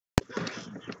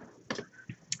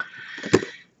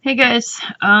Hey guys,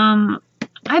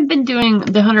 I've been doing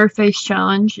the 100 face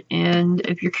challenge, and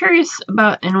if you're curious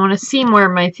about and want to see more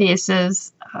of my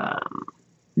faces,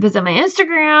 visit my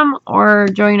Instagram or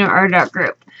join our art out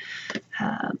group.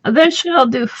 Eventually I'll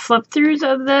do flip throughs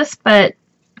of this, but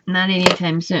not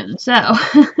anytime soon. So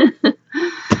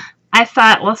I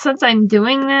thought, well, since I'm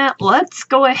doing that, let's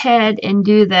go ahead and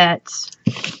do that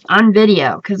on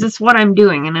video, because it's what I'm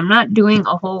doing, and I'm not doing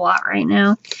a whole lot right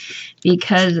now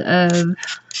because of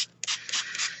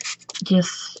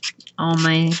just all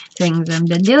my things I've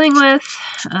been dealing with.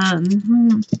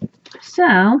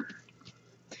 So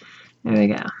there we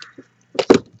go.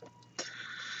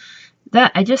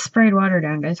 That I just sprayed water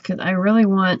down, guys, because I really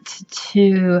want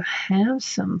to have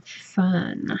some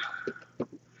fun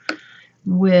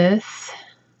with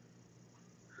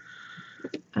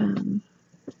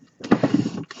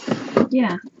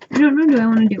yeah, I don't know, do I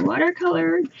want to do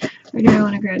watercolor or do I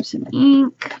want to grab some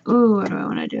ink? Ooh, what do I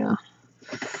want to do?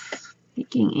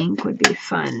 Making ink would be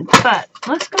fun, but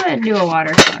let's go ahead and do a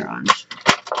watercolor on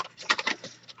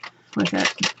with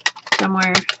it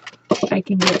somewhere I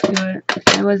can get to it.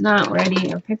 I was not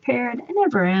ready or prepared. I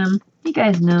never am. You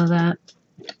guys know that.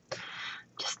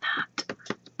 Just not.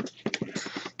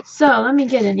 So let me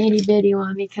get an itty bitty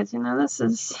one, because you know this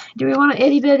is. Do we want an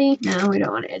itty bitty? No, we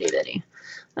don't want an itty bitty.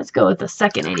 Let's go with the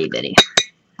second itty bitty.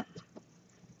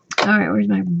 Alright, where's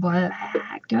my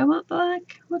black? Do I want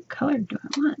black? What color do I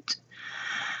want?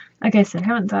 Like I said, I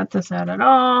haven't thought this out at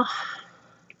all.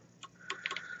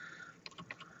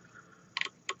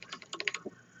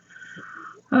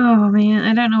 Oh man,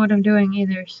 I don't know what I'm doing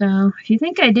either, so if you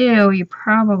think I do, you're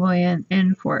probably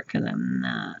in for it, because I'm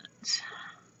not.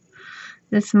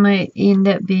 This might end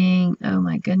up being, oh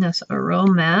my goodness, a real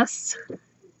mess.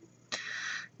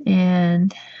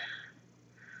 And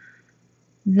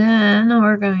then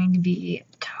we're going to be a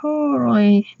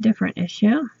totally different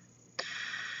issue.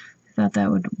 I thought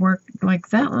that would work like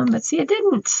that one, but see, it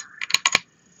didn't.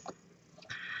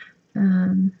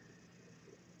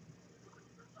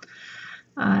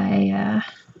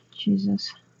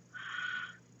 Jesus.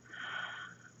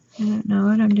 I don't know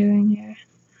what I'm doing here.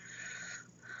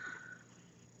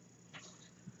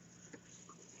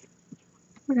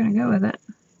 We're gonna go with it.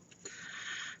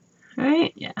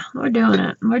 Right? Yeah, we're doing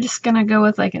it. We're just gonna go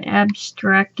with like an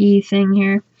abstract-y thing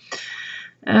here.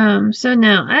 So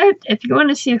now, if you want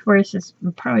to see a voice is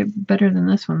probably better than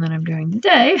this one that I'm doing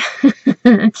today,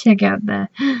 check out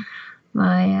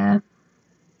my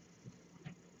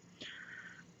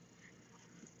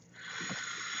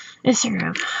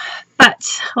Instagram.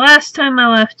 But last time I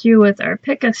left you with our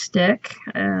pick-a-stick.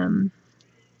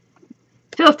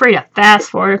 Feel free to fast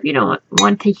forward if you don't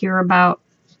want to hear about,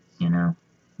 you know,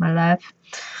 my life.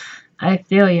 I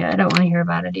feel you. I don't want to hear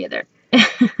about it either.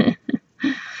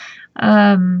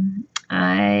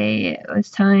 I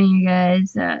was telling you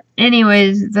guys that,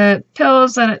 anyways, the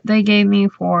pills that they gave me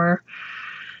for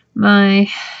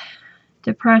my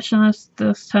depression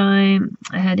this time,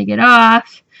 I had to get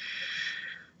off.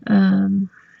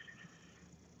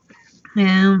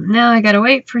 And now I gotta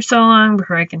wait for so long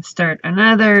before I can start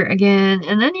another again,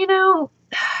 and then, you know,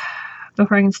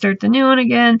 before I can start the new one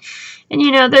again. And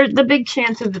you know, the big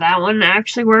chance of that one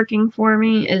actually working for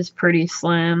me is pretty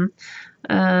slim.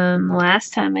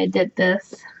 Last time I did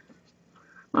this,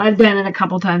 well, I've done it a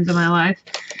couple times in my life,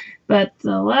 but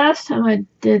the last time I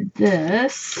did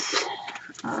this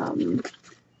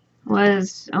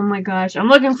was, oh my gosh, I'm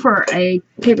looking for a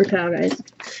paper towel, guys.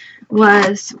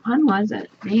 When was it?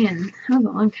 Man, that was a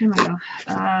long time ago.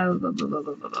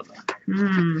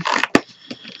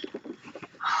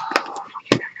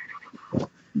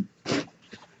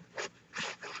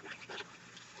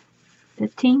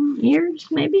 15 years,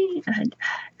 maybe?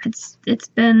 It's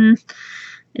been.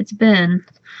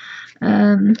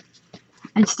 I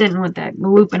just didn't want that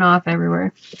looping off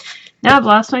everywhere. Now I've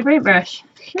lost my paintbrush.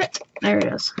 Shit, there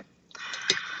it is.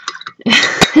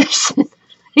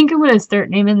 I think I'm going to start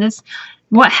naming this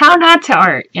How Not to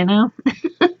Art, you know?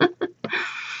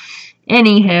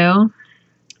 Anywho,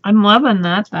 I'm loving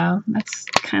that, though. That's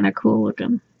kind of cool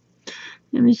looking.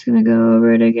 I'm just going to go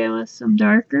over it again with some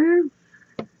darker.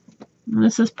 And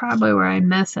this is probably where I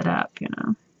mess it up, you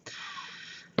know?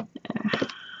 Yeah.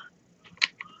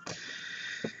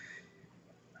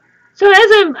 So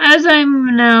as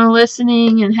I'm now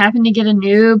listening and having to get a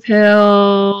new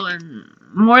pill, and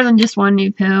more than just one new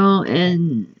pill,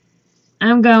 and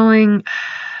I'm going,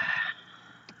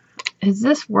 is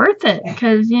this worth it?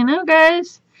 Because, you know,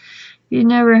 guys, you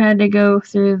never had to go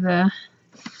through the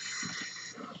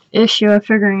issue of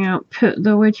figuring out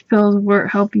which pills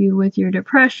help you with your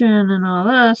depression and all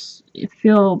this. You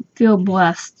feel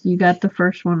blessed you got the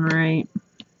first one right.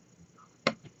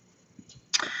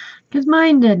 Because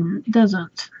mine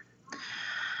doesn't.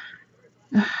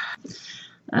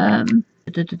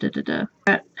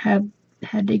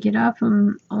 Had to get off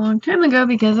them a long time ago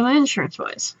because of my insurance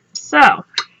was. So,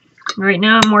 right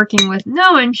now I'm working with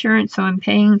no insurance, so I'm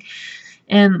paying,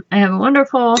 and I have a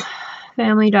wonderful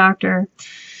family doctor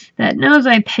that knows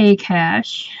I pay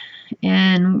cash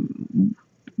and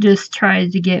just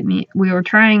tries to get me. We were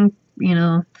trying,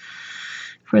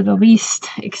 for the least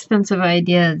expensive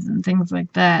ideas and things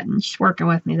like that, and she's working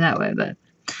with me that way, but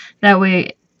that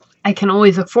way I can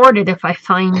always afford it if I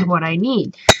find what I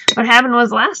need. What happened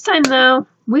was last time, though,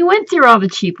 we went through all the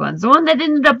cheap ones. The one that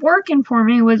ended up working for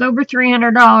me was over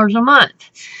 $300 a month,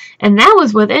 and that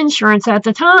was with insurance at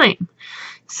the time.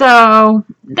 So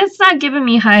that's not giving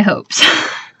me high hopes.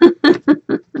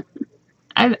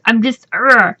 I'm just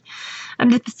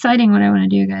deciding what I want to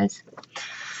do, guys.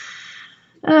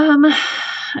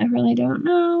 I really don't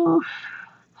know.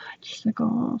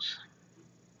 Bicycles.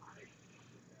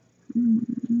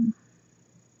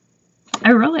 I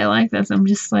really like this. I'm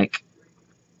just like,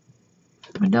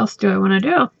 what else do I want to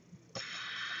do?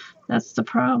 That's the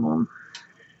problem.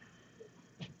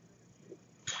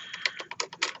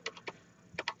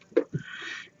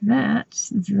 That's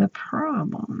the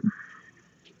problem.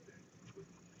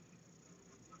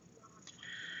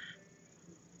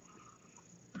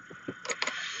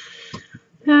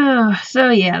 Oh, so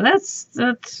yeah, that's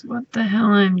what the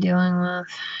hell I'm dealing with.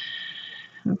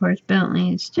 Of course,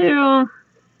 Bentley's too.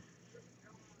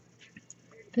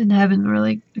 Been having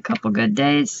really a couple good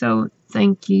days, so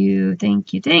thank you to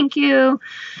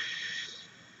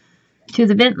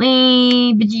the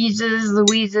Bentley bejesus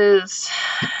Louises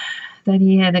that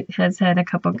he has had a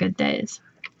couple good days.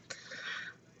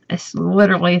 I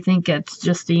literally think it's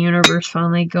just the universe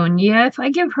finally going, yeah, if I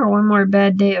give her one more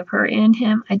bad day of her and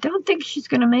him, I don't think she's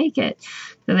going to make it.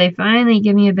 So they finally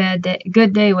give me a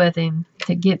good day with him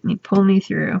to pull me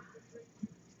through.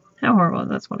 How horrible.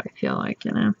 That's what I feel like,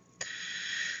 It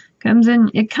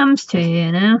comes to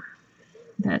you,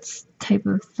 That's type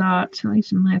of thoughts, at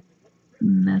least in my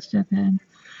messed up head.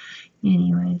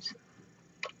 Anyways.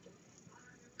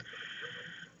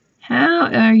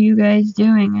 How are you guys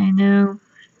doing? I know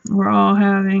we're all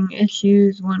having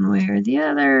issues one way or the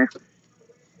other.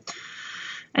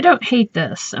 I don't hate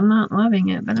this. I'm not loving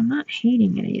it, but I'm not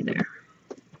hating it either.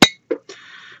 I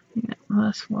got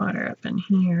less water up in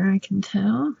here, I can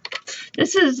tell.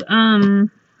 This is,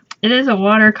 it is a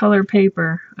watercolor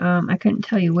paper. I couldn't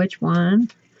tell you which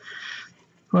one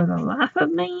for the life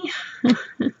of me.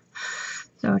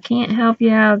 So I can't help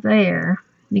you out there.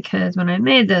 Because when I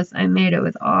made this, I made it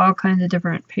with all kinds of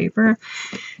different paper.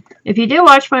 If you do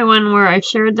watch my one where I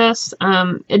shared this,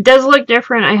 it does look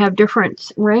different. I have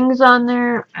different rings on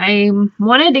there. I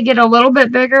wanted to get a little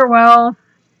bit bigger. Well,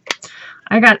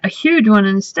 I got a huge one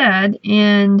instead,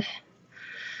 and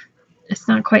it's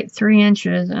not quite 3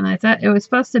 inches. And I thought it was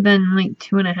supposed to have been like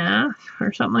 2.5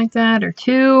 or something like that, or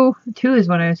 2. 2 is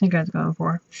what I think I was going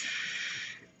for.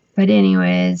 But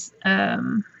anyways,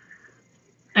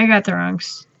 I got the wrong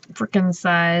freaking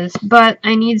size, but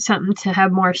I need something to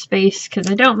have more space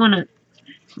because I don't want to.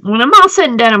 When I'm all said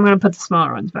and done, I'm going to put the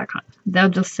smaller ones back on. They'll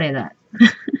just say that.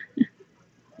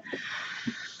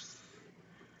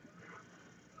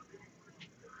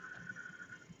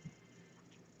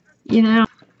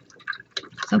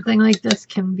 Something like this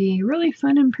can be really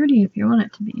fun and pretty if you want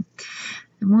it to be.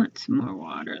 I want some more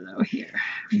water though here.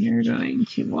 We're going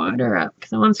to water up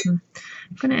because I'm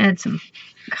going to add some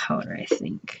color, I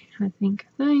think. I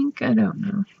don't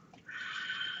know.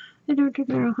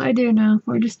 I do know.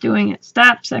 We're just doing it.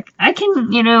 I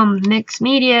can, mix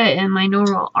media and my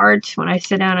normal art. When I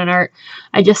sit down and art,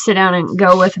 I just sit down and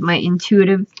go with my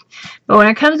intuitive. But when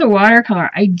it comes to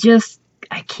watercolor, I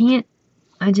can't.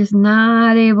 I'm just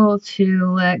not able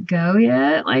to let go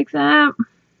yet like that.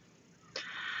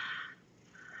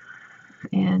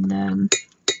 And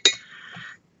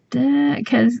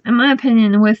because in my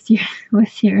opinion, with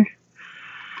your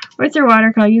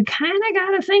watercolor, you kind of got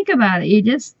to think about it.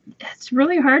 It's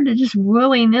really hard to just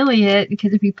willy-nilly it,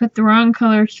 because if you put the wrong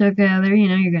colors together,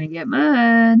 you're going to get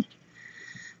mud.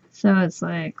 So it's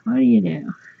like, what do you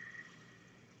do?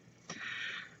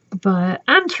 But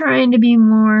I'm trying to be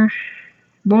more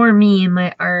me in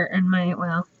my art and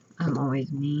I'm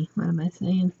always me. What am I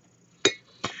saying?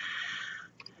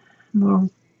 More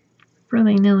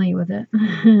willy-nilly with it.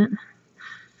 Like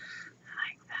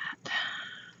that.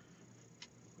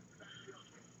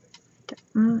 Don't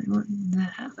really want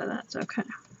that, but that's okay.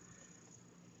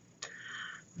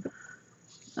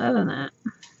 Other than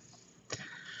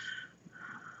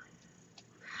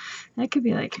that could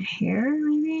be like a hair,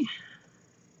 maybe.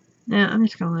 Yeah, I'm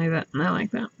just gonna leave it. I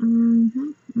like that.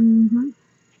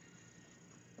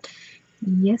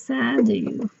 Yes, I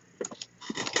do.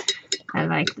 I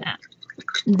like that.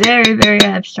 Very, very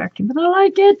abstract, but I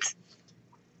like it.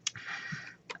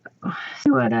 See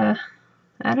what I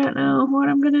don't know what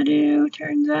I'm gonna do.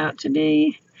 Turns out to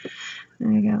be. I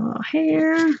got a little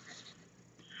hair.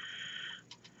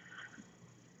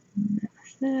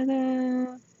 Mix that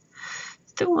up.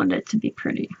 Still want it to be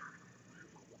pretty.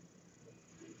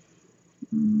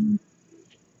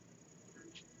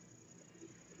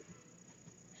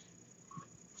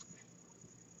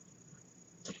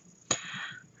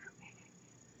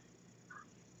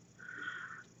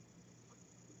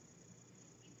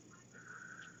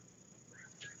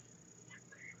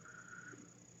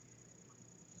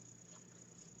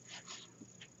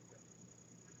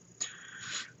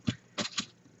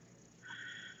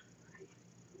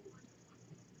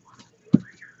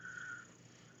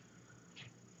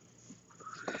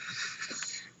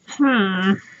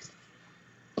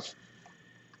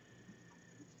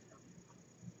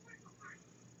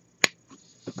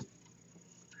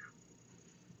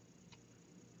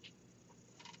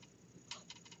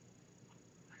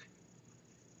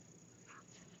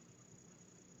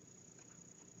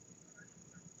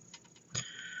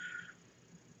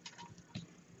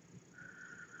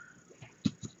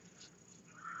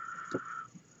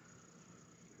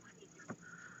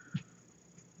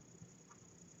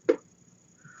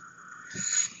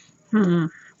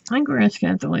 I think we're just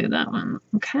gonna have to leave that one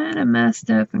kind of messed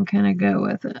up and kind of go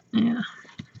with it. Yeah,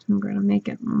 I'm gonna make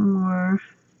it more.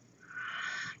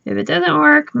 If it doesn't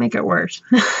work, make it worse.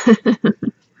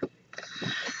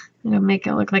 It'll make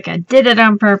it look like I did it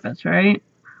on purpose, right?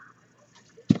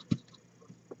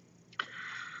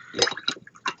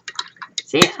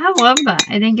 See, I love that.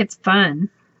 I think it's fun.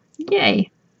 Yay.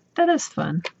 That is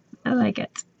fun. I like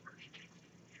it.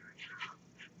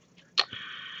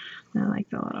 I like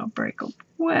the little break of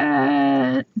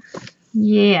wet.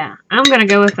 Yeah, I'm gonna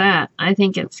go with that. I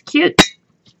think it's cute.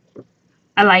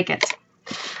 I like it.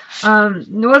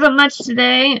 There wasn't much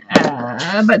today,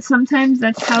 but sometimes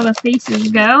that's how the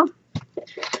faces go.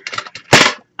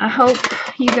 I hope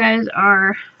you guys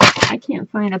are... I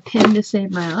can't find a pin to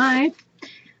save my life.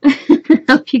 I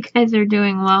hope you guys are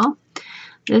doing well.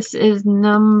 This is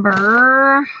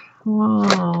number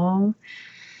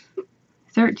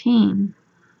 13.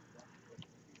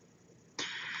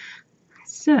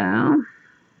 So, I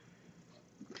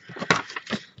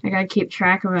gotta keep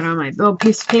track of it on my little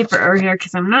piece of paper over here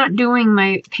because I'm not doing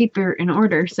my paper in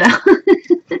order. So,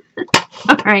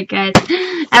 alright guys,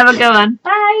 have a good one.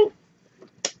 Bye!